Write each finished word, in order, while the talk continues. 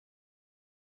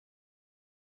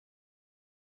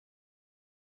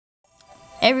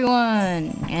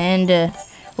everyone, and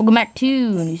welcome back to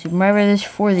New Super Mario Bros.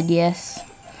 For the DS.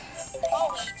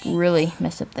 Really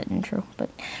messed up that intro,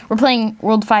 but we're playing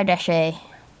World 5-A.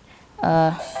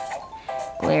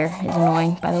 Glare is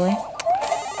annoying, by the way.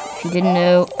 If you didn't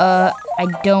know, I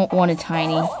don't want a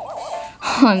tiny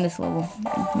on this level.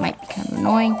 It might be kind of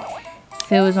annoying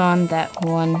if it was on that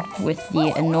one with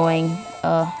the annoying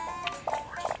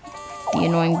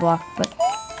block, but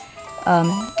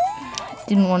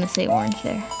didn't want to say orange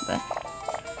there, but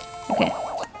okay.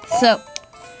 So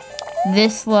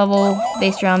this level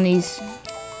based around these,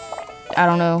 I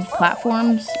don't know,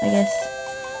 platforms, I guess,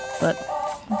 but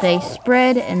they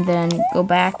spread and then go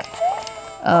back.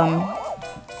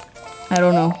 I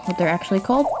don't know what they're actually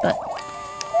called, but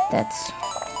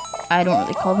I don't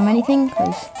really call them anything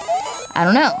because I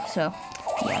don't know. So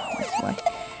yeah, that's why.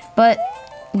 But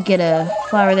get a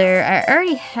flower there. I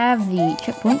already have the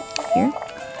checkpoint here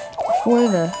for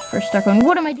the first Star Coin.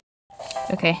 What am I doing?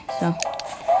 Okay, so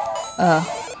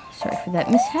sorry for that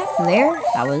mishap there.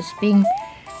 I was being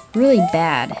really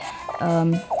bad.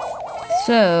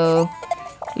 So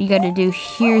what you gotta do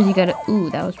here is you gotta, ooh,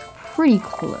 that was pretty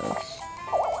close.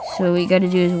 So what you gotta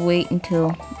do is wait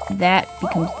until that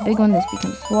becomes the big one, this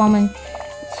becomes Swamin.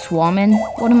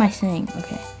 What am I saying?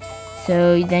 Okay.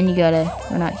 So then you gotta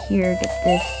run out here, get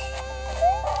this.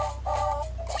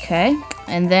 Okay.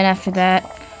 And then after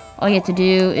that, all you have to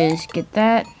do is get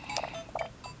that.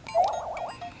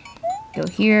 Go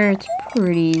here, it's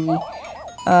pretty easy.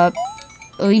 At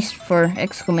least for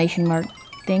exclamation mark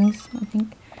things, I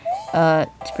think.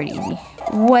 It's pretty easy.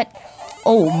 What?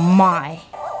 Oh my.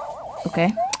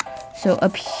 Okay. So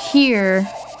up here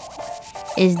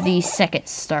is the second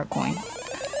star coin.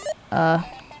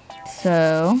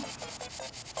 So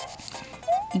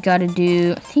you gotta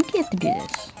do, I think you have to do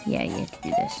this. Yeah, you have to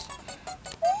do this.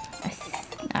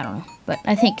 I don't know, but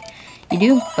I think you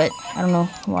do, but I don't know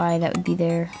why that would be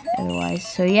there otherwise.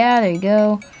 So yeah, there you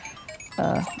go.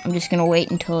 I'm just gonna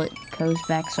wait until it goes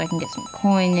back so I can get some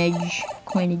coinage.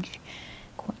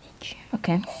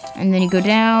 Okay, and then you go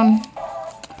down,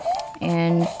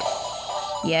 and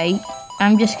yeah,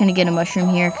 I'm just gonna get a mushroom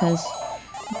here because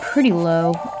I'm pretty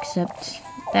low, except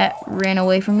that ran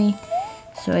away from me,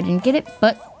 so I didn't get it.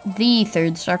 But the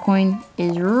third star coin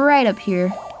is right up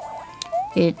here.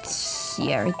 It's,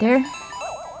 yeah, right there.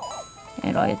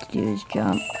 And all you have to do is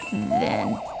jump,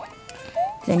 then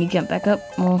you jump back up.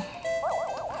 Well,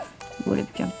 you would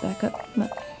have jumped back up,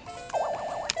 but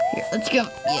here, let's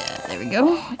jump. Yeah, there we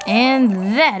go.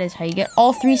 And that is how you get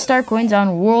all 3 star coins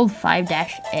on World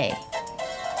 5-A.